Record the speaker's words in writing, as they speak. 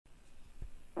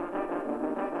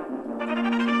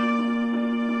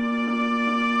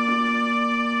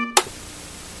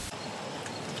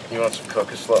want some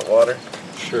Coca Slut water?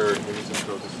 Sure, give me some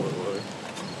Coca Slut water.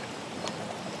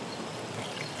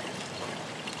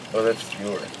 Oh, that's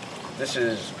pure. This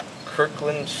is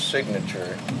Kirkland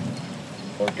Signature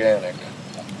Organic.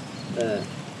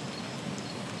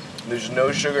 There's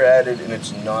no sugar added, and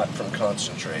it's not from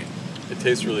concentrate. It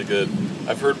tastes really good.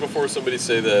 I've heard before somebody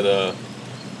say that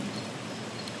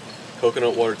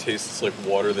coconut water tastes like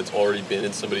water that's already been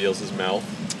in somebody else's mouth.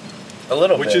 A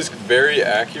little bit. Which is very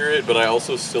accurate, but I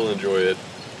also still enjoy it.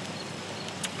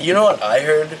 You know what I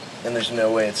heard, and there's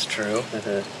no way it's true?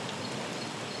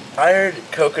 I heard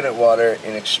coconut water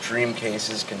in extreme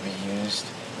cases can be used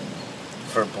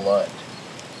for blood.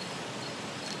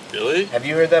 Really? Have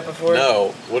you heard that before?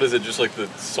 No. What is it, just like the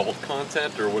salt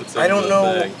content, or what's that? I don't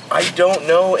know. Thing? I don't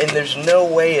know, and there's no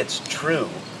way it's true.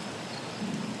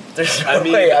 There's no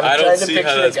way. I don't see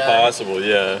how that's possible,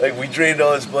 yeah. Like, we drained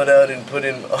all his blood out and put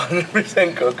in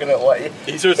 100% coconut water.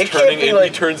 He starts turning in, he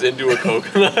turns into a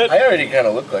coconut. I already kind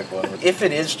of look like one. If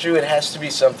it is true, it has to be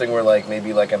something where, like,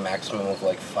 maybe like a maximum of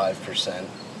like 5%.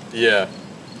 Yeah.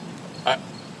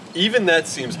 Even that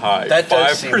seems high. That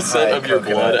does seem high. 5% of your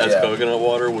blood as yeah. coconut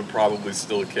water would probably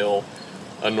still kill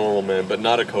a normal man, but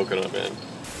not a coconut man.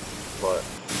 What?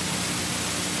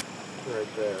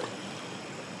 Right there.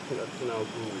 That's an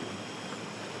albumin.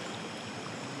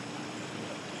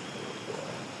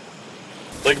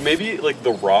 Like, maybe, like,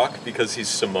 The Rock, because he's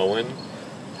Samoan,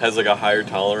 has, like, a higher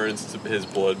tolerance to his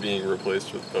blood being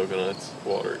replaced with coconut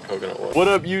water. What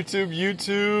up,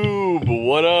 YouTube?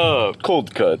 What up?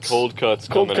 Cold Cuts. Cold Cuts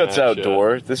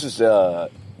Outdoor. Ya. This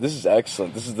is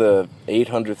excellent. This is the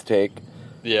 800th take.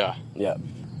 Yeah. Yeah.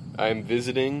 I'm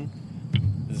visiting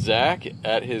Zach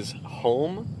at his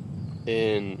home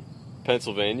in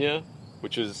Pennsylvania,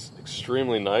 which is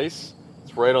extremely nice.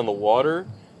 It's right on the water,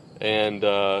 and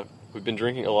we've been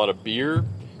drinking a lot of beer.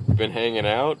 We've been hanging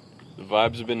out. The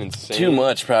vibes have been insane. Too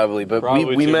much, probably. But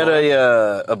we met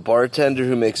a bartender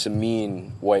who makes a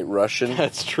mean White Russian.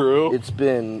 That's true. It's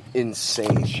been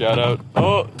insane. Shout out!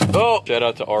 Shout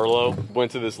out to Arlo.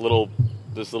 Went to this little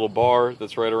bar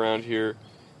that's right around here.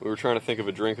 We were trying to think of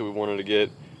a drink that we wanted to get,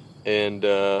 and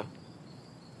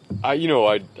I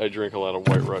drink a lot of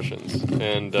White Russians,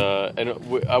 and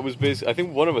I was basically, I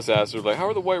think one of us asked her, like, how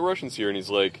are the White Russians here? And he's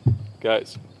like,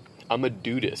 guys, I'm a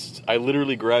dudist. I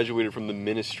literally graduated from the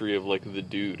ministry of, like, the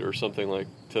dude or something like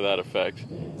to that effect.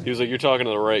 He was like, you're talking to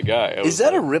the right guy. Is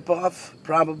that a ripoff?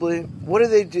 Probably. What do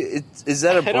they do? Is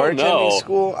that a bartending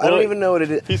school? I don't even know what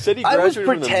it is. He said he graduated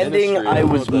from the ministry. I was pretending I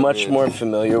was much more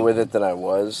familiar with it than I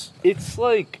was. It's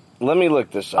like, let me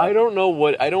look this up. I don't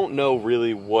know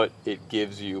really what it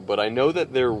gives you, but I know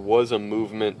that there was a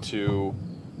movement to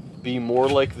be more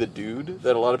like the dude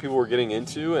that a lot of people were getting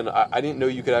into, and I didn't know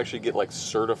you could actually get, like,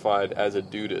 certified as a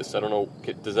dudist. I don't know,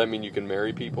 does that mean you can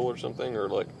marry people or something, or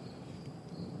like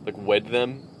wed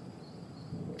them?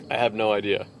 I have no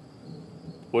idea.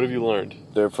 What have you learned?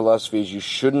 Their philosophy is you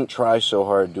shouldn't try so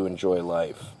hard to enjoy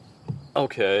life.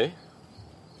 Okay.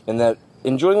 And that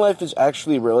enjoying life is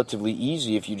actually relatively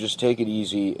easy if you just take it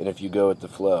easy and if you go with the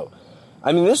flow.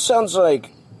 I mean, this sounds like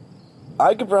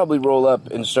I could probably roll up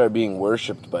and start being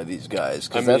worshipped by these guys,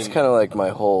 because that's kind of like my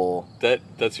whole...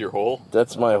 That's your whole?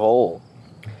 That's my whole.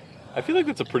 I feel like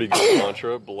that's a pretty good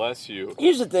mantra. Bless you.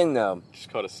 Here's the thing, though.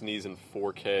 Just caught a sneeze in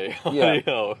 4K.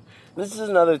 Yeah. This is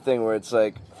another thing where it's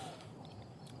like,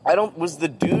 was the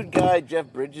dude guy,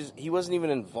 Jeff Bridges, he wasn't even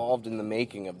involved in the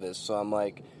making of this, so I'm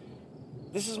like,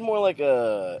 this is more like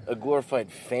a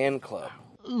glorified fan club.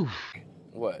 Oof.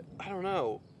 What? I don't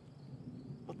know.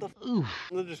 What the f***?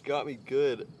 That just got me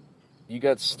good. You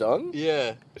got stung?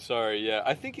 Yeah. Sorry, yeah.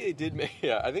 I think it did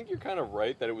I think you're kind of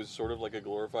right that it was sort of like a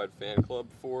glorified fan club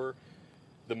for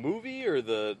the movie or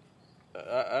the...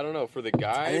 I don't know, for the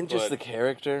guy. I think just the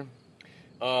character.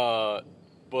 I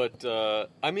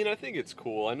mean, I think it's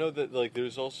cool. I know that, like,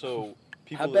 there's also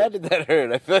people... How bad did that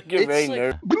hurt? I feel like you're very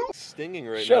nervous. Stinging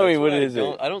right now. Show me, what is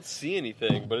it? I don't see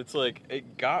anything, but it's like,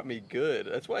 it got me good.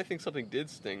 That's why I think something did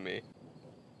sting me.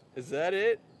 Is that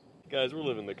it? Guys, we're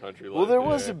living the country life. Well, there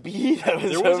was a bee that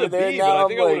was over there. There was a bee, but I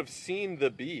think I would have seen the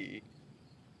bee.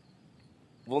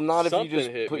 Well, not if you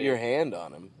just put your hand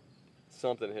on him.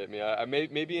 Something hit me.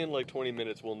 Maybe in like 20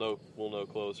 minutes we'll know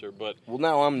closer, but... Well,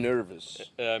 now I'm nervous.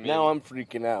 Now I'm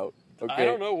freaking out. Okay. I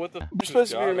don't know what the... You're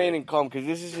supposed to be remaining calm, because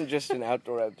this isn't just an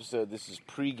outdoor episode. This is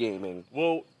pre-gaming.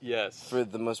 Well, yes. For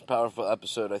the most powerful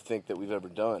episode, I think, that we've ever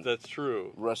done. That's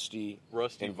true. Rusty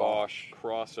Vosh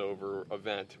crossover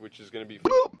event, which is going to be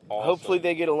awesome. Hopefully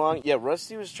they get along. Yeah,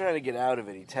 Rusty was trying to get out of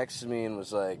it. He texted me and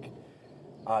was like,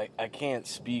 I can't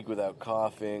speak without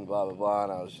coughing, blah, blah, blah.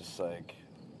 And I was just like,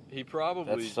 He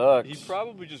probably That sucks. He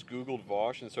probably just Googled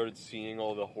Vosh and started seeing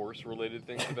all the horse-related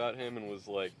things about him and was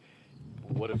like,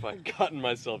 "What have I gotten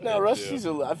myself into?" No, Rusty's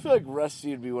I feel like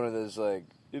Rusty would be one of those, like,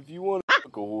 if you want to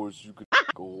fuck a horse, you could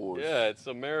fuck a horse. Yeah, it's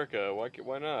America.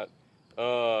 Why not?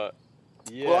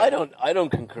 Yeah. Well, I don't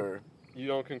concur. You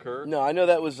don't concur? No, I know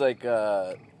that was like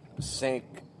Cenk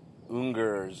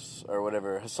Uyghur's or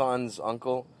whatever, Hassan's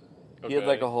uncle. He had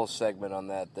like a whole segment on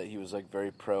that he was like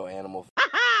very pro animal.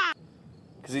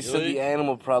 Because he said the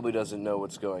animal probably doesn't know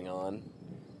what's going on.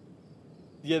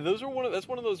 Yeah, that's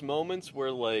one of those moments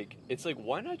where like it's like,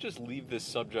 why not just leave this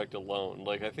subject alone?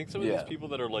 Like, I think some of these people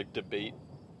that are like debate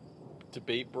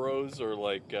bros or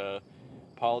like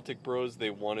politic bros, they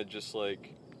want to just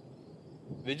like,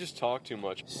 they just talk too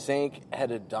much. Cenk had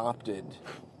adopted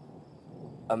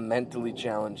a mentally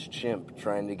challenged chimp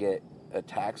trying to get a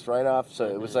tax write-off, so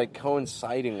it was like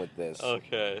coinciding with this.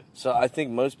 Okay. So I think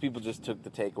most people just took the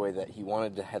takeaway that he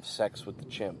wanted to have sex with the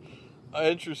chimp.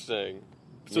 Interesting.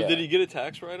 So did he get a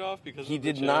tax write-off because he of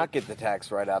the did not get the tax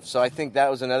write-off? So I think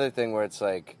that was another thing where it's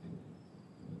like,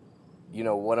 you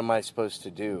know, what am I supposed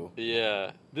to do?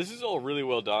 Yeah, this is all really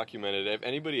well documented. If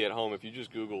anybody at home, if you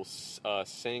just Google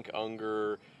Cenk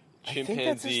Uyghur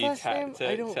chimpanzee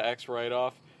tax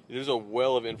write-off, there's a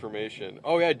well of information.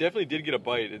 Oh yeah, I definitely did get a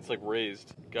bite. It's like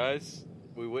raised. Guys,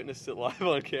 we witnessed it live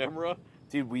on camera.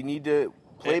 Dude, we need to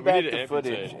play back the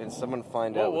footage and someone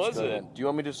find out what's going on. Do you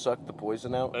want me to suck the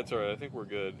poison out? That's alright, I think we're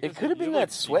good. It could have been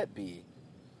that sweat bee.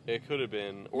 It could have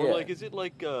been. Or like, is it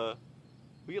like,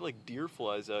 we get like deer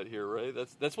flies out here, right?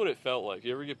 That's what it felt like.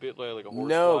 You ever get bit by like a horse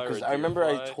fly? No, because I remember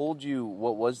I told you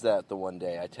what was that the one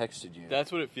day. I texted you.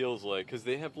 That's what it feels like, because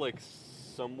they have like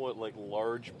somewhat like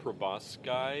large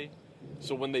proboscis,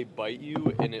 so when they bite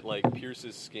you and it like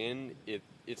pierces skin,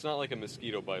 it's not like a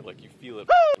mosquito bite. Like you feel it.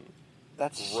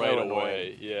 That's right so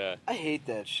away. Yeah. I hate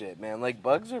that shit, man. Like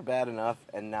bugs are bad enough,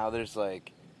 and now there's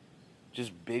like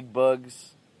just big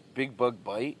bugs, big bug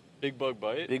bite. Big bug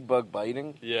bite. Big bug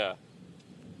biting. Yeah.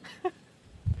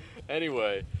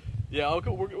 Anyway, yeah,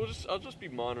 I'll just be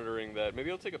monitoring that. Maybe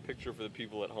I'll take a picture for the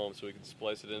people at home so we can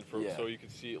splice it in so you can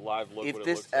see it live. Look, if what it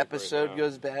this looks like episode right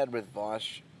goes bad with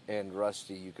Vosh and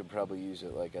Rusty, you could probably use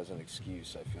it like as an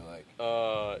excuse. I feel like.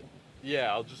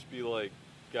 Yeah, I'll just be like,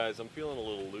 guys, I'm feeling a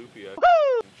little loopy. I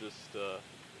just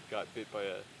got bit by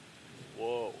a.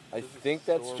 Whoa. I think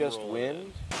that's just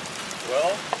wind.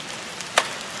 Well,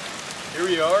 here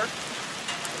we are.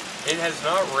 It has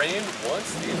not rained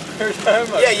once the entire time.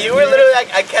 You were literally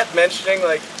like, I kept mentioning,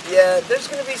 like, yeah, there's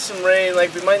going to be some rain, like,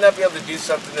 we might not be able to do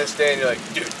something this day, and you're like,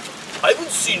 dude, I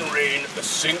haven't seen rain a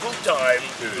single time,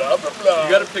 dude, blah, blah, blah.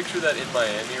 You got to picture that in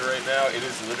Miami right now. It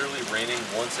is literally raining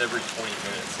once every 20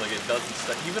 minutes. Like, it doesn't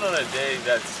stop. Even on a day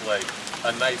that's, like,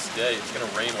 a nice day, it's going to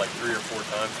rain, like, 3 or 4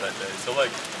 times that day. So, like...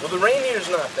 Well, the rain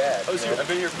here's not bad. Oh, so I've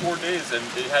been here 4 days, and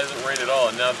it hasn't rained at all.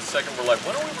 And now the second we're like,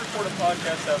 why don't we record a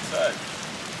podcast outside?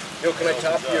 Yo, can I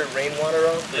top your rainwater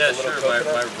off? Yeah, sure.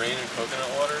 My rain and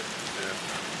coconut water.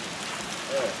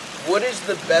 Yeah. What is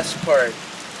the best part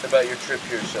about your trip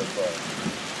here so far?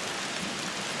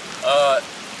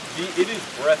 It is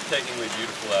breathtakingly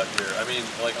beautiful out here. I mean,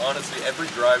 like, honestly, every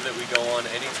drive that we go on,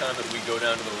 anytime that we go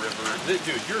down to the river, dude,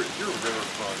 your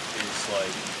riverfront is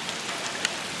like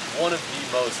one of the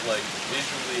most like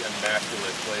visually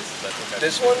immaculate places I think I've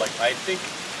This one? Like, I think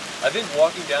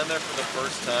walking down there for the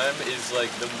first time is like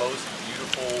the most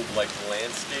beautiful like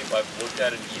landscape I've looked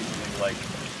at in easily like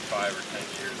 5 or 10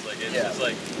 years. Like it's just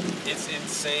like, it's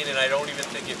insane, and I don't even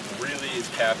think it really is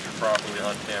captured properly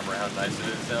on camera how nice it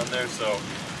is down there. So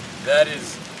that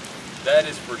is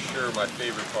for sure my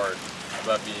favorite part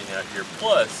about being out here.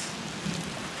 Plus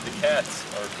the cats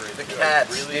are great. Cats,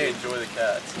 I really enjoy the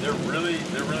cats. They're really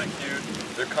cute.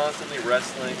 They're constantly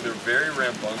wrestling. They're very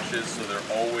rambunctious, so they're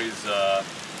always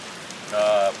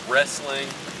wrestling,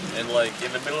 and like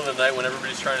in the middle of the night when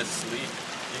everybody's trying to sleep,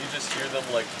 you can just hear them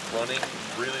like running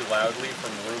really loudly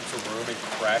from room to room and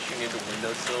crashing into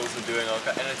windowsills and doing all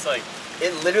kinds. And it's like,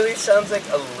 it literally sounds like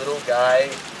a little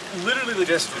guy literally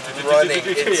just running.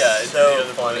 It's so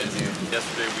funny, dude.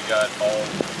 Yesterday we got all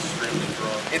extremely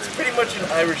drunk. It's pretty much an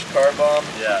Irish car bomb.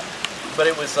 Yeah. But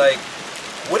it was like,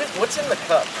 what's in the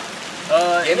cup?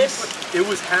 Guinness? It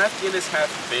was half Guinness,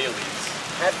 half Bailey's.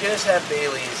 Half Guinness, half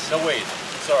Bailey's. No, wait.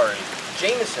 Sorry.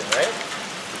 Jameson, right?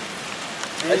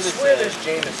 I swear there's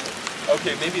Jameson.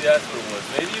 Okay, maybe that's what it was.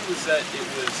 Maybe it was that it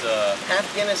was... half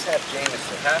Guinness, half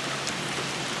Jameson. Half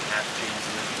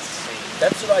Jameson is insane.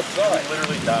 That's what I thought. You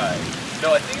literally died.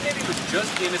 No, I think maybe it was just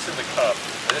Guinness in the cup,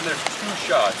 and then there's 2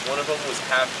 shots. One of them was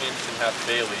half Jameson, half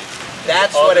Bailey's.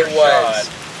 That's what it was.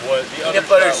 The peanut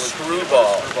butter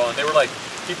screwball. And they were like,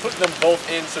 he put them both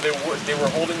in, so they were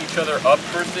holding each other up.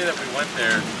 First day that we went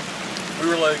there,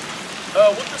 we were like,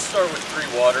 we'll just start with 3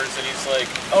 waters, and he's like,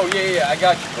 oh yeah, I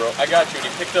got you, bro, I got you. And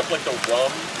he picked up like the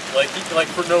rum, we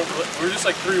were just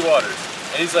like 3 waters,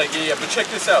 and he's like, yeah, but check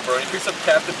this out, bro. And he picks up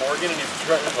Captain Morgan, and he's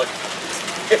trying like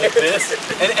this,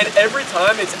 and every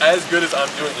time it's as good as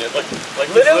I'm doing it. Like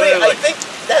literally, I think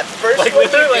that first one you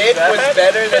did was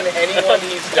better than anyone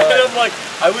he's done. And I'm like,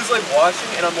 I was like watching,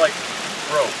 and I'm like,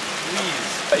 bro, please.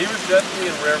 He was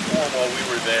definitely in rare form while we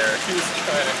were there. He was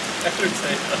trying to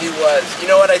entertain us. He was. You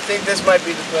know what? I think this might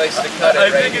be the place to cut it.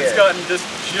 I think it's gotten just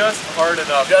hard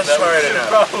enough. Just hard enough.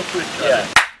 Probably cut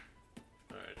it.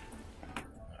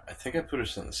 I think I put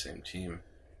us on the same team.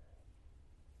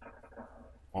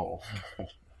 Oh.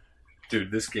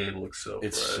 Dude, this game looks so fresh.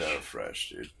 It's so fresh,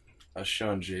 dude. I was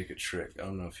showing Jake a trick. I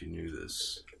don't know if you knew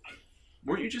this.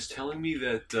 Weren't you just telling me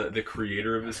that the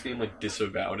creator of this game like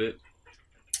disavowed it?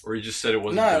 Or he just said it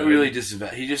wasn't Not good? really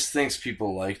disavowed. He just thinks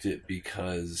people liked it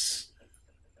because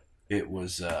it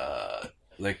was,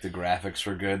 like, the graphics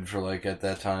were good for, like, at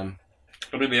that time.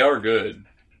 I mean, they are good.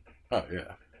 Oh,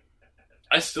 yeah.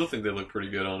 I still think they look pretty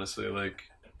good, honestly. Like,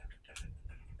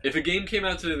 if a game came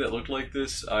out today that looked like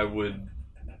this, I would...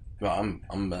 Well,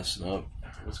 I'm messing up.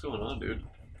 What's going on, dude?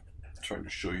 I'm trying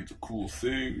to show you the cool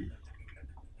thing.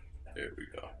 There we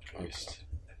go. Nice.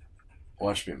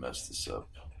 Watch me mess this up.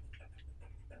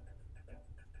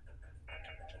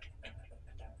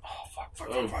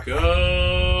 Oh,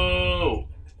 go!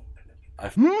 I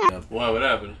f***ed up. Why? What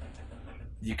happened?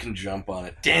 You can jump on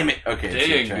it. Damn it! Okay, it's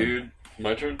Dang, your turn. dude.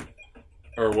 My turn?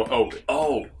 Or what?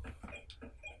 Oh!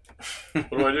 What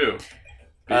do I do?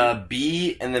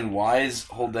 B and then Y's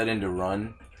hold that in to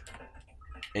run.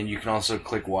 And you can also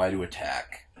click Y to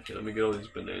attack. Okay, let me get all these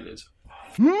bananas.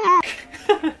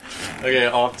 Okay,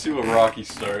 off to a rocky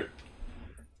start.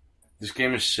 This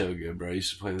game is so good, bro. I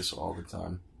used to play this all the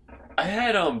time. I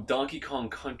had Donkey Kong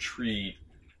Country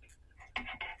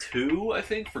 2, I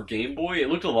think, for Game Boy. It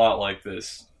looked a lot like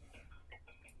this.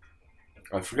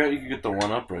 I forgot you could get the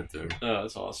 1-up right there. Oh,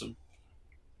 that's awesome.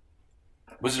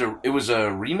 It was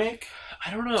a remake?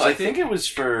 I don't know. I think it was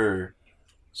for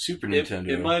Super Nintendo.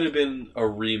 It might have been a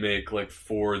remake, like,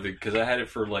 for the... Because I had it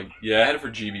for, like... Yeah, I had it for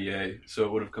GBA, so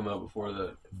it would have come out before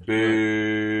that.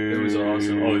 Boo. It was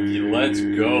awesome. Oh, let's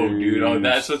go, dude. Oh,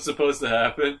 that's what's supposed to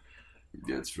happen?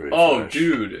 Yeah, it's very fresh. Fresh.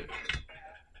 Dude.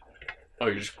 Oh,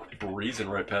 you're just breezing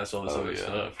right past all this other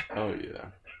stuff. Oh,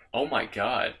 yeah. Oh, my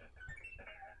God.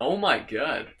 Oh, my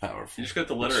God. Powerful. You just got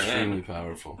the letter Extremely N.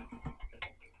 powerful.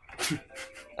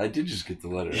 I did just get the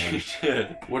letter N. You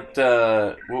did. What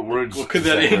words? What could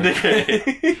that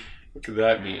indicate? What could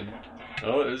that mean?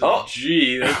 Oh, there's a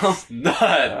G. That's not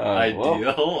ideal.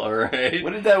 Well, all right.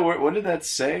 What did that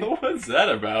say? What's that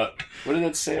about? What did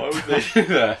that say? Why would they do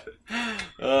that?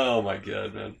 Oh my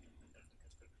God, man.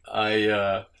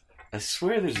 I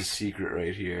swear there's a secret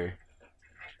right here.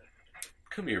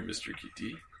 Come here, Mr.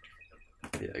 Kitty.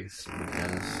 Yeah, I guess.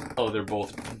 Oh, they're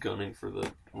both gunning for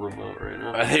the remote right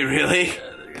now. Are they really?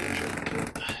 Yeah, they're gonna try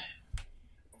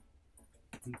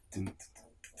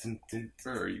to...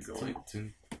 Where are you going?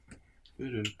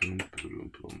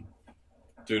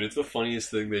 Dude, it's the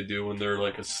funniest thing they do when they're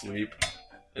like asleep.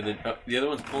 And then the other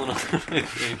one's pulling off my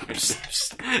fingers.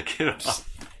 Get off.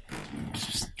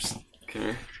 Come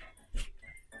here.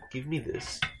 Give me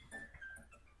this.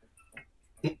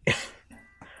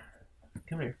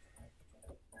 Come here.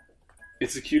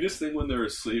 It's the cutest thing when they're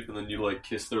asleep and then you like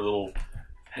kiss their little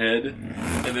head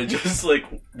and then just like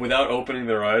without opening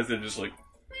their eyes they're just like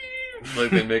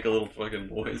they make a little fucking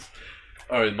noise.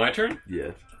 Alright, my turn?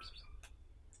 Yeah.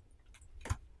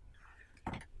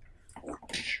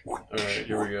 Alright,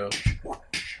 here we go.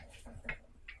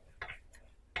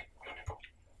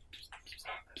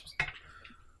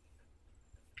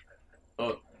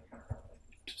 Oh.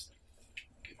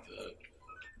 Get that.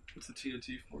 What's the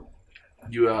TNT for?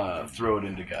 You throw it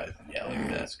into guys. Yeah, like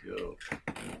that. Let's go.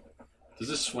 Does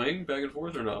this swing back and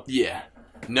forth or no? Yeah.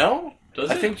 No?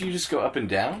 Does I it? think you just go up and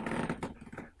down.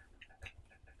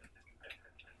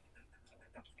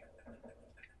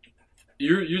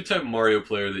 You're the type of Mario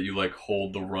player that you like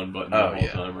hold the run button the whole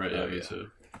time, right? Yeah, me too.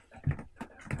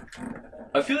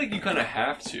 I feel like you kind of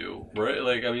have to, right?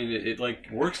 Like, I mean, it like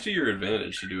works to your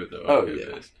advantage to do it though. Oh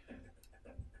yeah.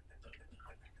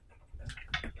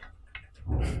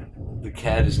 The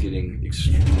cat is getting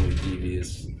extremely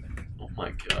devious. Oh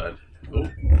my God. Oh.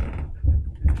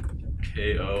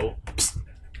 KO.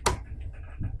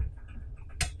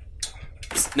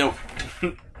 No.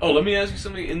 Oh, let me ask you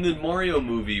something. In the Mario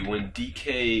movie, when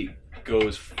DK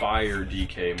goes fire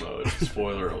DK mode,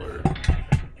 spoiler alert,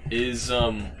 is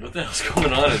what the hell's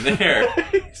going on in there?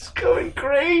 He's going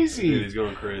crazy. Dude, he's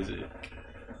going crazy.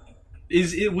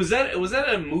 Was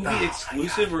that a movie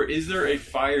exclusive, or is there a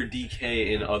fire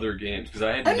DK in other games? Because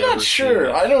I'm never not sure.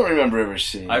 Seen that. I don't remember ever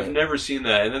seeing it. I've never seen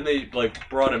that. And then they like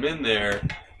brought him in there,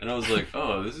 and I was like,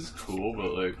 oh, this is cool,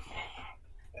 but like,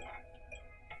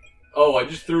 oh, I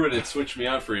just threw it. It switched me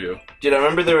out for you. Dude, I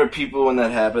remember there were people when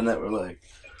that happened that were like,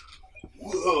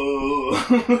 whoa,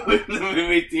 in the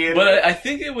movie theater. But I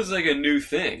think it was like a new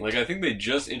thing. Like I think they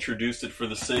just introduced it for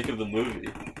the sake of the movie.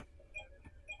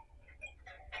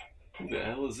 Who the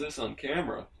hell is this on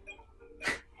camera?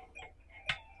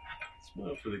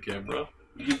 Smile for the camera.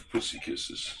 Give pussy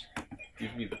kisses.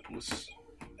 Give me the puss.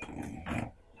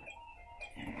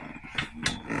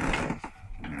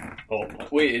 Oh,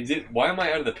 wait, why am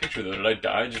I out of the picture though? Did I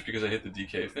die just because I hit the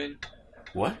DK thing?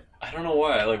 What? I don't know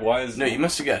why. Like, why is... No, you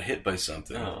must have got hit by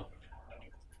something. Oh.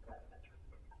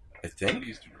 I think.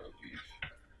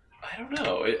 I don't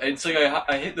know. It's like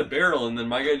I hit the barrel and then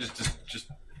my guy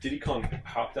just Diddy Kong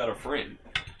hopped out of frame.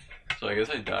 So I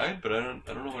guess I died, but I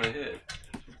don't know what I hit.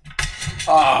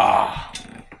 Ah!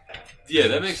 Yeah,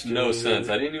 that makes no sense.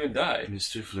 I didn't even die.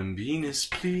 Mr.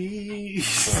 Flambenis,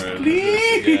 please. All right,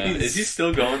 please. Is he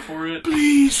still going for it?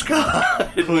 Please,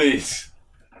 God. Please.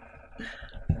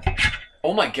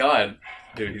 Oh my God.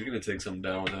 Dude, he's gonna take something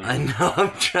down with him. I know,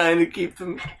 I'm trying to keep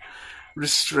them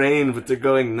restrained, but they're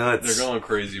going nuts. They're going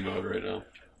crazy mode right now.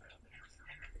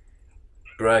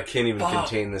 Bro, I can't even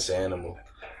contain this animal.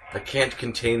 I can't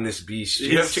contain this beast. You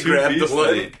He's have to too grab the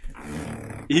beastly.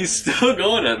 one. He's still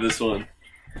going at this one.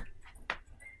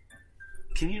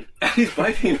 Can you... He's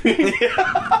biting me.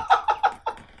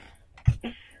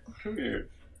 Come here.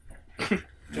 Come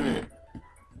here.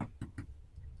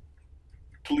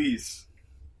 Please.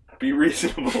 Be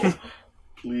reasonable.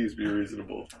 Please be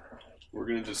reasonable. We're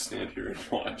gonna just stand here and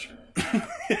watch.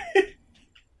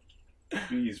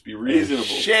 Please be reasonable.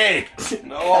 Shit!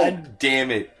 No. God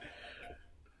damn it.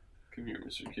 Come here,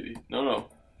 Mr. Kitty. No.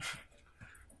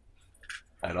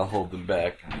 Alright, I'll hold them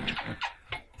back.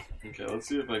 Okay, let's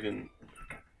see if I can...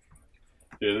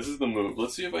 Yeah, this is the move.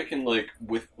 Let's see if I can,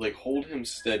 hold him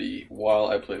steady while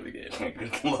I play the game.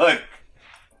 Good luck.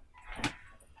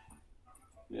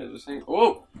 Yeah, just hang...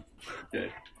 Oh!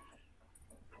 Okay.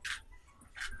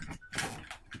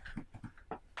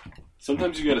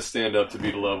 Sometimes you gotta stand up to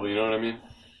beat a level, you know what I mean?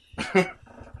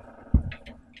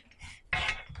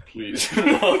 Please.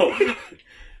 No.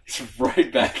 He's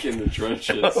right back in the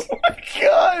trenches. Oh my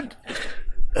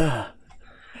God!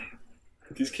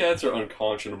 These cats are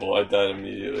unconscionable. I died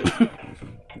immediately.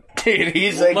 Dude,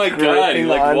 he's oh my God, he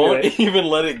won't even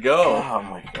let it go. Oh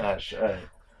my gosh, alright.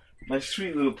 My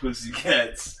sweet little pussy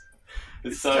cats.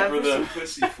 It's time for some the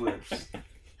pussy flips.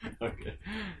 Okay.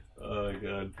 Oh my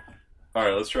God.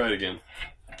 Alright, let's try it again.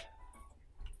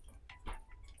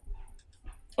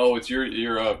 Oh, it's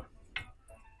you're up.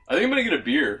 I think I'm gonna get a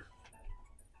beer.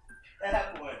 I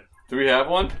have one. Do we have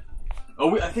one?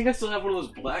 Oh, I think I still have one of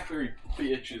those blackberry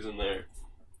bitches in there.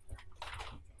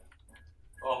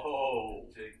 Oh,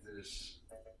 Take this.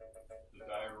 the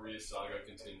diarrhea saga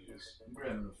continues. I'm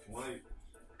grabbing a flight.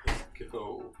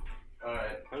 Go.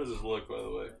 Alright. How does this look, by the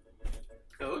way?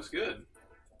 It looks good.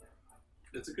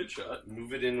 It's a good shot.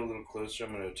 Move it in a little closer.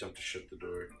 I'm gonna attempt to shut the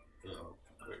door. Oh,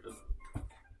 right.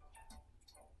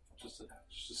 Just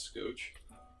a scotch.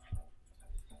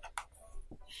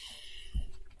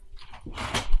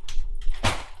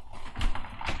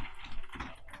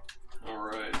 All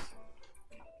right.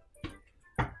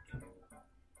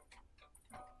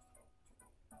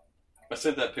 I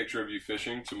sent that picture of you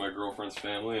fishing to my girlfriend's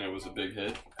family, and it was a big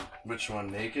hit. Which one,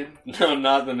 naked? No,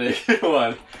 not the naked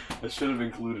one. I should have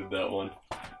included that one.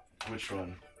 Which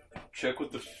one? Check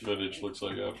what the footage looks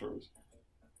like afterwards.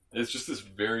 It's just this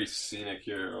very scenic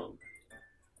here. Oh,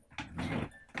 hell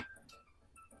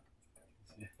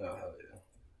yeah.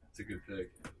 It's a good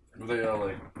pick. Were they all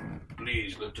like,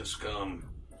 please let us come.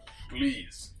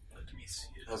 Please, let me see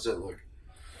it. How's that look?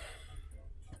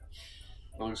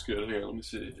 Looks good. Here, let me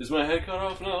see. Is my head cut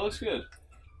off? No, it looks good.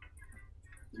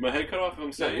 Is my head cut off if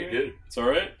I'm standing you're here? good. It's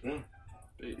alright? Yeah.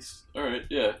 Base. Alright,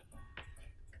 yeah.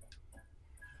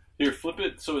 Here, flip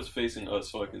it so it's facing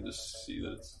us so I can just see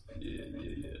that it's... Yeah.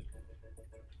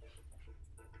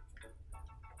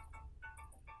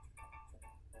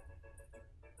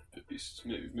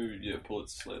 Maybe, yeah, pull it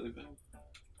slightly back.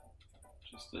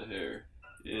 Just a hair.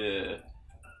 Yeah.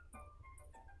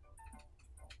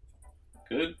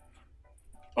 Good?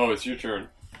 Oh, it's your turn.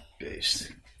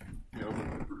 Based. Yeah, open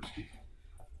my brewski.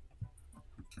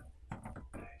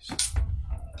 Based.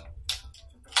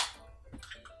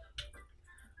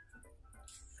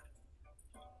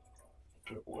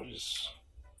 But what is...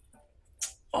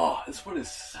 Oh, this one is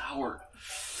sour.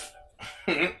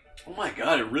 Oh my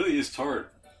god, it really is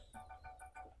tart.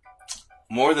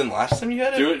 More than last time you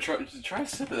had it? Dude, try a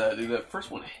sip of that, dude. That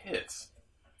first one hits.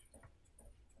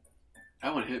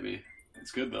 That one hit me.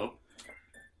 It's good, though.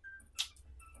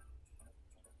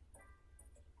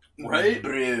 Right?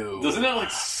 Bro. Doesn't that,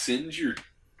 like, singe your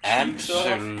cheeks off?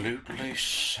 Absolutely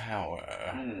sour.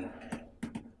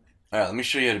 Alright, let me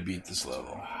show you how to beat this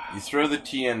level. You throw the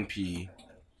TNP.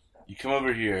 You come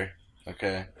over here,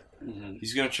 okay? Mm-hmm.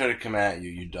 He's gonna try to come at you.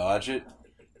 You dodge it.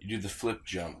 You do the flip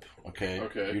jump, okay?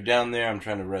 Okay. You're down there. I'm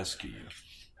trying to rescue you.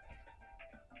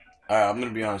 Alright, I'm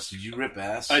gonna be honest. Did you rip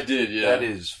ass? I did, yeah. That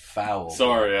is foul.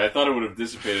 Sorry, I thought it would have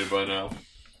dissipated by now.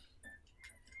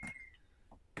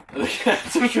 The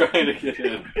cats are trying to get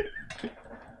in.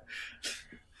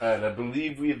 Alright, I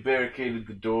believe we have barricaded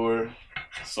the door.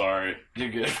 Sorry. You're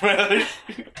good, brother.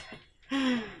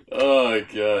 Oh my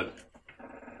god.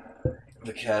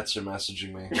 The cats are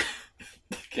messaging me.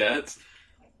 The cats?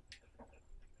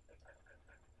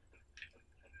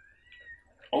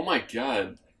 Oh my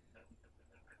god.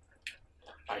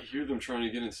 I hear them trying to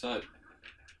get inside.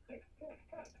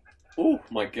 Oh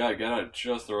my god, got out at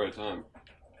just the right time.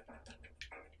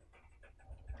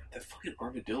 That fucking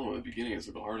armadillo in the beginning is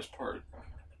like the hardest part.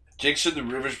 Jake said the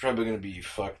river's probably gonna be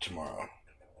fucked tomorrow.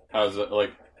 How's that,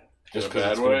 like, Just in a because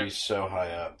bad it's way? gonna be so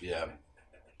high up, yeah.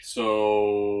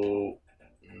 So...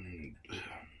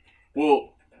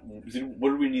 Well, what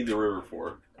do we need the river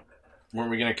for? Weren't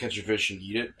we gonna catch a fish and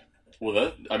eat it?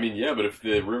 Well, I mean, yeah, but if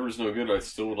the river's no good, I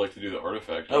still would like to do the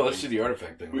artifact. Oh, let's do the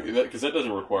artifact thing. Because that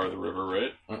doesn't require the river,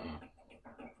 right?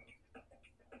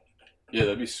 Yeah,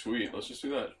 that'd be sweet. Let's just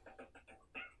do that.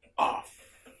 Oh,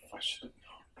 I should have known.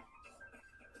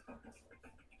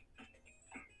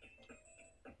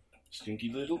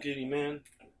 Stinky little kitty man.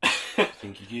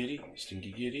 Stinky kitty,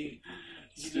 stinky kitty.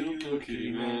 Stinky little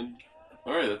kitty man.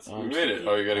 Alright, we made stinky. it.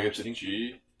 Oh, you gotta get to Stinky.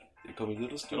 G. They call me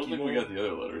little I stinky don't think man. we got the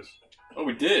other letters. Oh,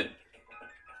 we did!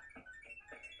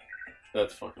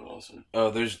 That's fucking awesome.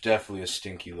 Oh, there's definitely a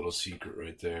stinky little secret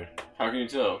right there. How can you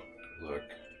tell? Look.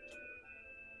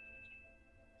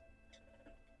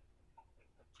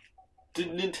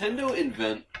 Did Nintendo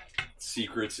invent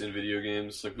secrets in video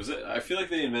games? Like, was it? I feel like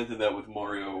they invented that with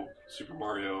Mario, Super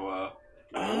Mario. World.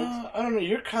 I don't know.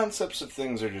 Your concepts of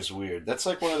things are just weird. That's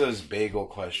like one of those bagel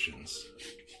questions.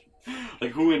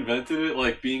 Like, who invented it?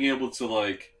 Like, being able to,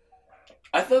 like...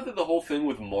 I thought that the whole thing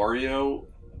with Mario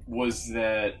was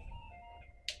that...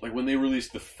 Like, when they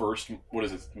released the first... What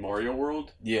is it? Mario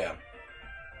World? Yeah.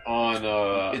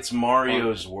 On, It's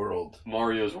Mario's world.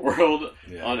 Mario's World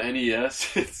Yeah. on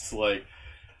NES. It's like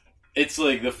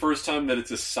the first time that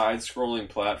it's a side-scrolling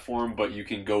platform, but you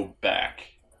can go back.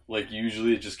 Like,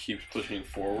 usually it just keeps pushing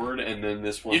forward, and then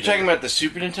this one... You're talking about the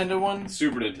Super Nintendo one?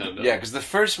 Super Nintendo. Yeah, because the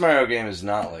first Mario game is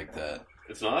not like that.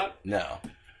 It's not? No.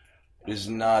 It's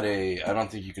not a... I don't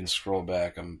think you can scroll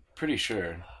back. I'm pretty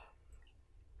sure.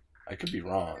 I could be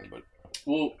wrong, but...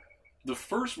 Well, the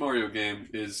first Mario game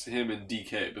is him and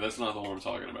DK, but that's not the one I'm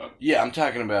talking about. Yeah, I'm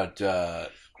talking about...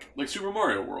 Like Super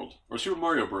Mario World, or Super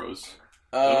Mario Bros. Is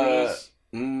that what it is?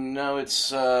 No,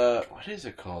 it's... what is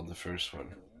it called, the first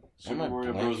one? Super Am I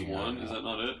Mario Bros. blanking 1? on Is that? that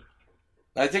not it?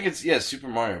 I think it's... Yeah, Super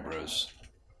Mario Bros.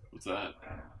 What's that?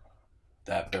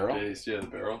 That barrel? Yeah, the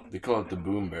barrel. They call it the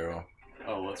boom barrel.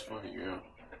 Oh, let's fucking go.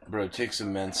 Bro, it takes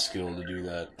immense skill to do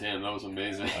that. Damn, that was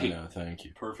amazing. I know, thank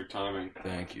you. Perfect timing.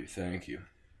 Thank you, thank you.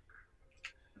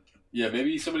 Yeah,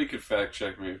 maybe somebody could fact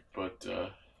check me, but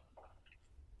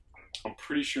I'm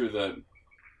pretty sure that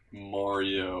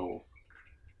Mario,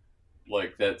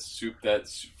 like that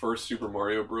first Super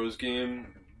Mario Bros.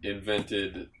 Game,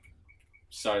 invented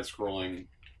side-scrolling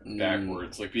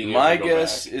backwards, like being able My to go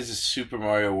guess back. is a Super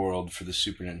Mario World for the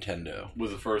Super Nintendo.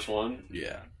 Was the first one.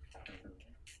 Yeah.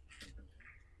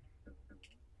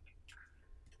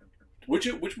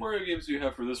 Which Mario games do you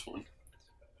have for this one?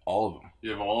 All of them.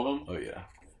 You have all of them? Oh, yeah.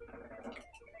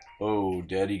 Oh,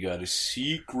 Daddy got a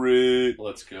secret.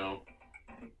 Let's go.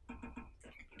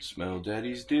 Smell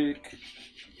Daddy's dick.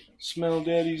 Smell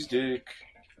Daddy's dick.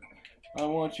 I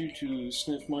want you to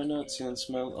sniff my nuts and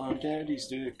smell on Daddy's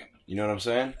dick. You know what I'm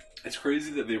saying? It's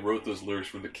crazy that they wrote those lyrics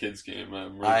for the kids game.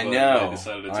 I'm really I glad know. they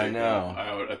decided to I take know. that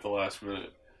out at the last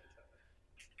minute.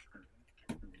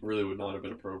 Really would not have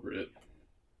been appropriate.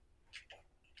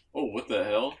 Oh, what the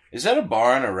hell? Is that a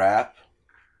bar and a rap?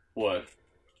 What?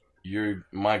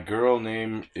 My girl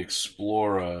named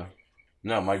Explora.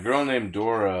 No, my girl named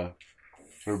Dora.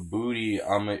 Her booty,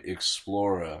 I'm a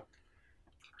Explorer.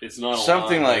 It's not a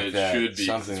Something line, like but that. It should be.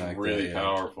 Something It's like really that, yeah.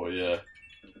 powerful. Yeah.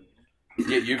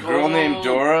 Yeah, your girl named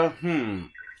Dora?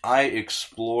 I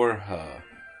explore her.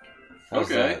 How's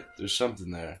Okay. that? There's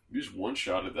something there. You just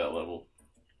one-shotted that level.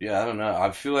 Yeah, I don't know.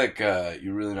 I feel like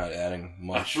you're really not adding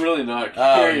much. I'm really not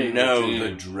Oh carrying no, the the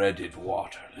team. dreaded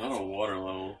water level. Not a water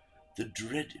level. The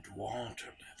dreaded water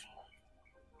level.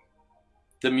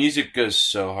 The music goes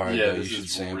so hard, Yeah, though. You this should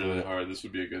is sample really it. hard. This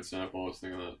would be a good sample. I was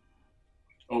thinking that.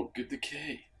 Oh, get the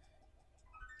K.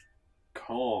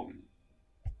 Calm.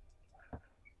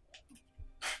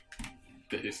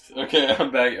 Based. Okay,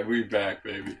 I'm back. We're back,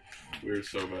 baby. We're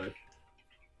so back.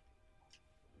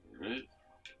 Alright.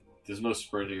 There's no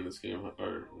sprinting in this game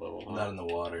or level, huh? Not in the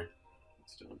water.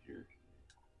 It's down here.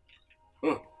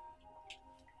 Oh!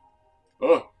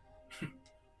 Oh!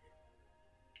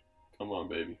 Come on,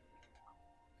 baby.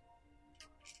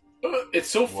 It's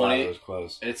so funny. Wow, that was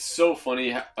close. It's so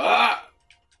funny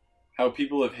how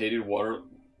people have hated water.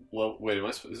 Wait,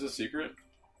 is this a secret?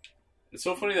 It's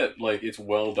so funny that like it's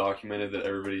well documented that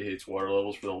everybody hates water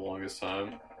levels for the longest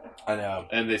time, I know.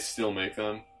 and they still make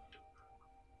them.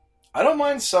 I don't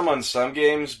mind some on some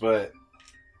games, but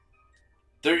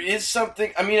there is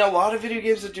something. I mean, a lot of video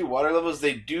games that do water levels,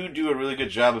 they do a really good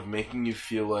job of making you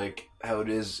feel like how it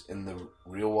is in the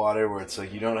real water, where it's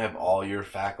like you don't have all your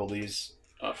faculties.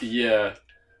 Yeah.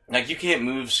 Like, you can't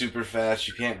move super fast,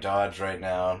 you can't dodge right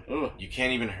now, Ugh. you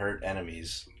can't even hurt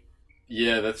enemies.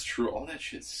 Yeah, that's true. All that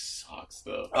shit sucks,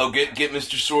 though. Oh, get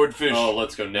Mr. Swordfish. Oh,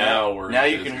 let's go. Now we're Now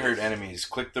in you can business. hurt enemies.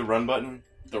 Click the run button.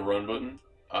 The run button?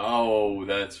 Oh,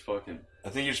 that's fucking... I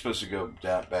think you're supposed to go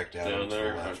back down Down to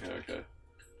there? the left. Okay.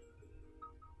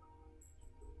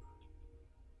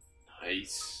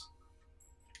 Nice.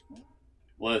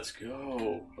 Let's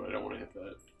go. But I don't want to hit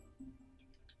that.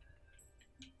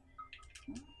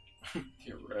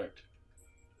 Get wrecked.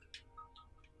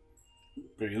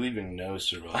 But you're leaving no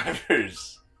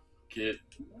survivors. Get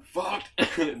fucked.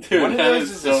 Dude, One of that those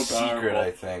is is so a secret, powerful.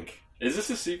 I think. Is this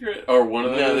a secret? Or one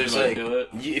of them No, there's like, kill it?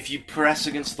 if you press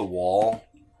against the wall...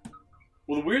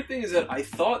 Well, the weird thing is that I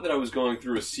thought that I was going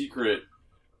through a secret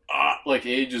like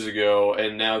ages ago,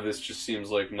 and now this just seems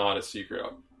like not a secret.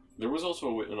 There was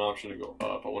also an option to go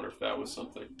up. I wonder if that was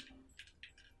something.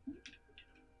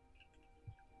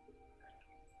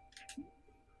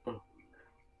 Oh.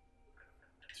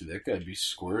 Dude, that guy'd be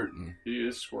squirting. He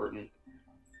is squirting.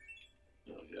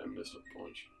 Oh, yeah, I missed a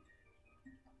punch.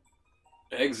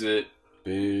 Exit.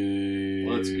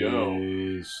 Let's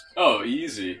go. Oh,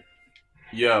 easy.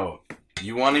 Yo,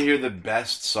 you want to hear the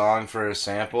best song for a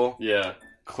sample? Yeah.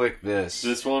 Click this.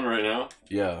 This one right now?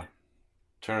 Yo,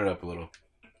 turn it up a little.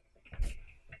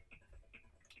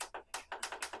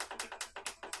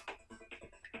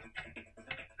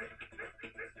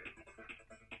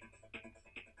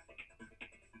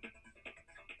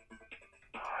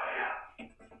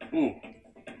 Ooh.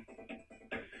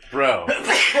 Bro.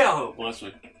 Oh, bless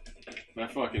me.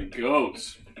 That fucking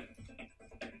goes.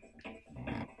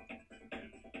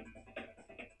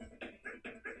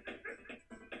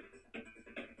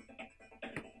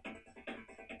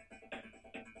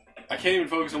 I can't even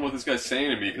focus on what this guy's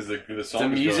saying to me because the song The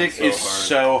music is is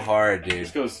so hard, dude.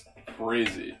 This goes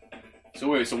crazy. So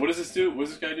wait, so what does this do? What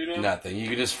does this guy do now? Nothing. You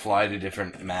can just fly to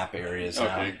different map areas now.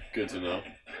 Okay, good to know.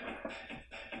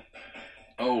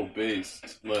 Oh,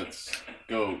 based. Let's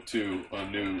go to a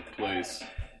new place.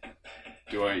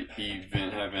 Do I even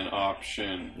have an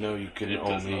option? No, you can It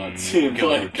does only not seem go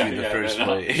like to I the have first an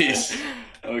place. option.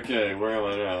 Okay, where am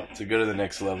I now? To go to the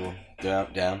next level.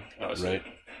 Down, Oh, I see. right.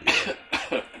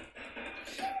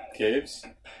 Caves?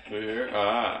 Over here?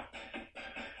 Ah.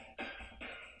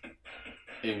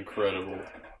 Incredible.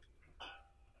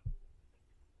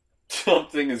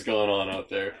 Something is going on out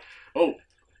there. Oh!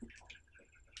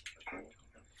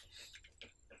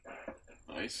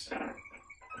 Nice.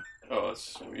 Oh,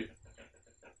 that's sweet.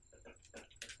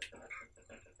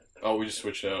 Oh, we just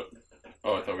switched out.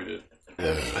 Oh, I thought we did.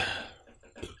 Hang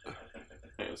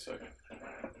on a second.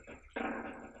 Can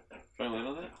I land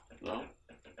on that? No?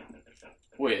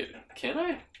 Wait, can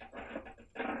I?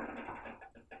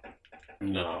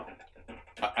 No.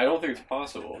 I don't think it's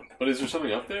possible. But is there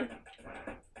something up there?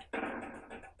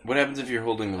 What happens if you're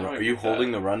holding the How do run? I Are you get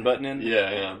holding that? the run button in? Yeah,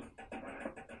 I am.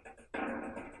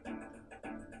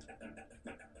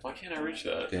 Why can't I reach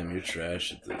that? Damn, you're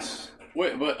trash at this.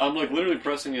 Wait, but I'm like literally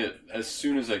pressing it as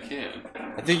soon as I can.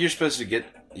 I think you're supposed to get...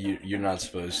 You're not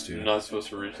supposed to. You're not supposed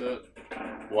to reach that?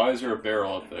 Why is there a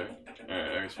barrel up there?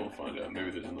 Alright, I guess we'll find out. Maybe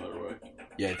there's another way.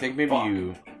 Yeah, I think maybe Fuck.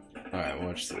 you... Alright,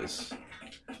 watch this.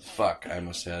 Fuck, I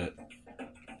almost had it.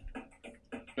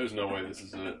 There's no way this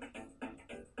is it.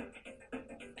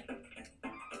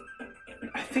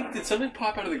 I think, did something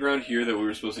pop out of the ground here that we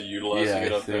were supposed to utilize Yeah, to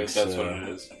get I up there? think That's so. what it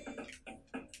is.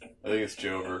 think it's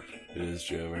Jover. It is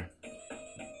Jover.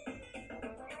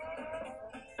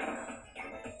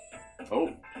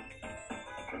 Oh.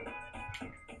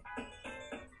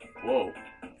 Whoa.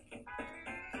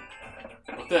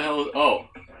 What the hell is... Oh.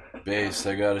 Base,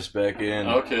 I got us back in.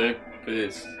 Okay,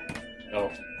 base. Oh.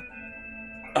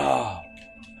 Oh.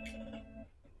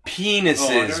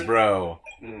 Penises, bro.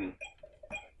 Mm.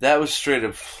 That was straight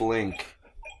up flink.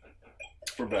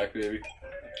 We're back, baby.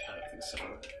 I think so.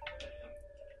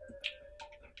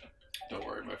 Don't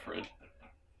worry, my friend.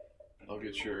 I'll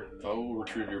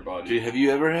retrieve your body. Dude, have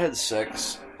you ever had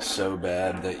sex so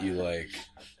bad that you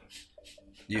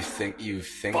think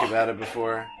about it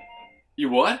before? You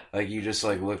what? Like you just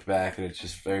look back and it's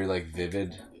just very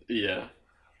vivid. Yeah.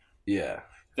 Yeah.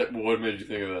 What made you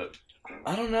think of that?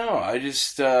 I don't know. I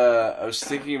just I was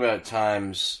thinking about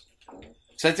times.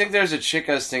 So I think there's a chick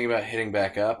I was thinking about hitting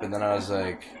back up, and then I was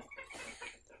like,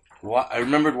 "What?" I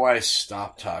remembered why I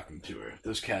stopped talking to her.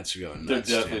 Those cats are going nuts.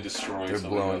 They're definitely destroying. They're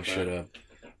blowing shit up.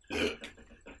 Yeah.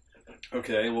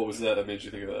 Okay, what was that made you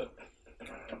think of that?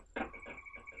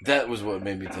 That was what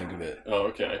made me think of it. Oh,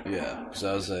 okay. Yeah, because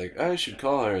I was like, I should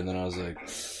call her, and then I was like,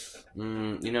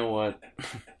 you know what?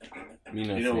 Me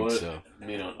not think so.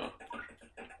 Me don't know.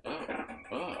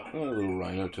 Oh, a little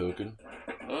rhino token.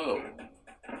 Oh.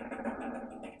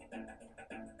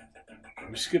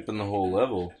 We're skipping the whole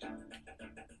level.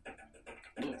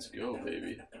 Let's go,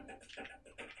 baby.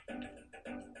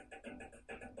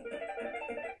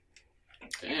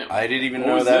 Damn. I didn't even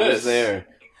know that was there.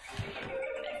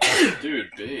 Dude,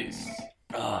 base.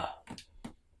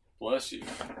 Bless you.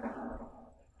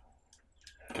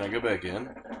 Can I go back in?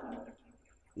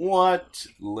 What?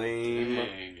 Lame.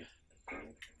 Dang.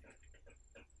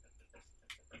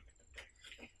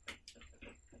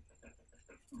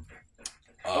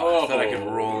 I thought I could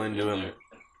roll into him. There.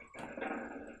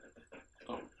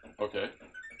 Oh, okay.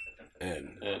 And.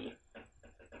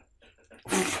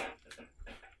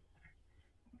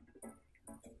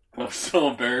 That's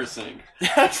so embarrassing.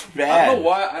 That's bad. I don't know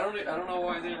why. I don't know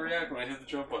why I didn't react when I hit the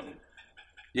jump button.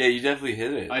 Yeah, you definitely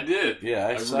hit it. I did. Yeah,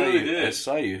 I saw really you. did. I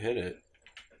saw you hit it.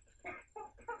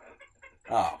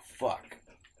 Oh fuck.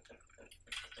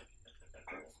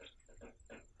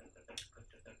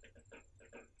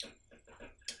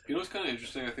 You know what's kind of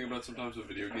interesting? I think about sometimes with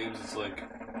video games. It's like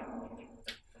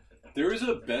there is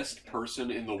a best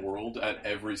person in the world at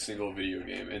every single video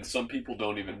game, and some people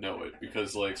don't even know it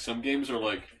because some games are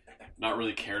not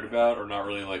really cared about or not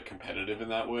really competitive in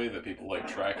that way that people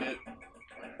track it.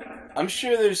 I'm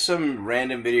sure there's some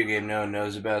random video game no one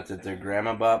knows about that their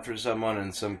grandma bought for someone,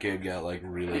 and some kid got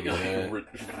really good at it.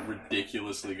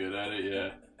 Ridiculously good at it,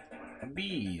 yeah.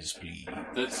 Bees, please.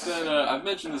 That's that. I've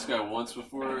mentioned this guy once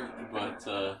before, but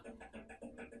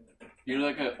you know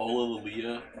that guy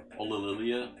Olalilia? You know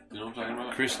what I'm talking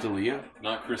about? Crystalia?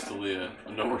 Not Crystalia.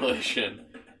 No relation.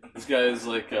 This guy is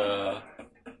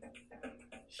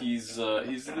he's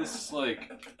this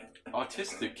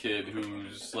autistic kid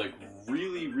who's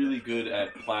really really good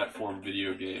at platform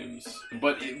video games,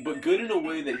 but good in a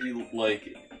way that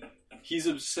he's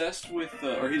obsessed with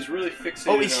or he's really fixated.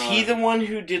 Oh, is he the one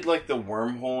who did the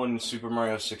wormhole in Super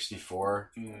Mario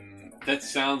 64? That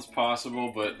sounds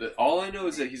possible, but all I know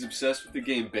is that he's obsessed with the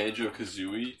game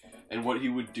Banjo-Kazooie, and what he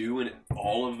would do in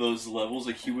all of those levels,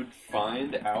 he would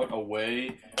find out a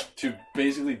way to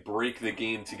basically break the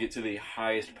game to get to the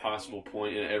highest possible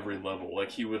point in every level.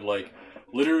 He would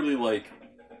literally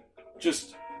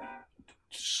just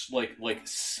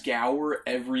scour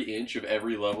every inch of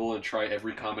every level and try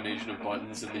every combination of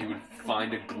buttons, and then he would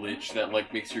find a glitch that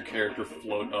makes your character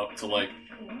float up to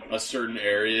a certain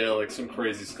area, some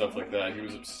crazy stuff like that. He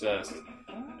was obsessed.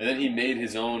 And then he made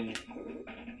his own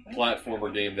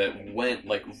platformer game that went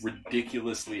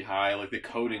ridiculously high. The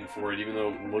coding for it, even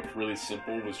though it looked really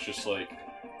simple, was just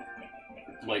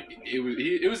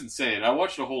it was insane. I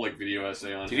watched a whole video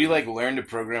essay on it. Did he learn to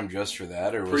program just for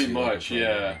that, or was pretty he, much?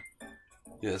 Yeah.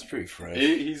 Yeah, that's pretty fresh.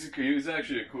 He's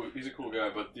actually he's a cool guy,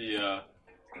 but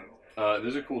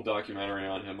there's a cool documentary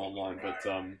on him online. But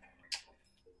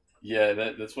yeah,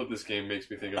 that's what this game makes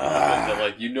me think of.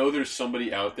 That there's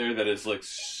somebody out there that is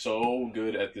so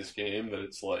good at this game that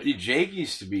it's Dude, Jake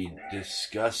used to be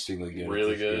disgustingly good.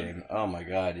 Really at this good. Game. Oh my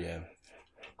god, yeah.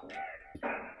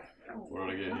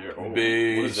 What did I get here? Oh,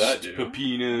 Base, what does that do?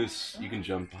 Penis. You can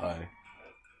jump high.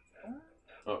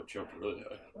 Oh, it jumped really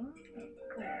high.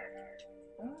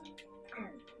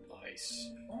 Nice.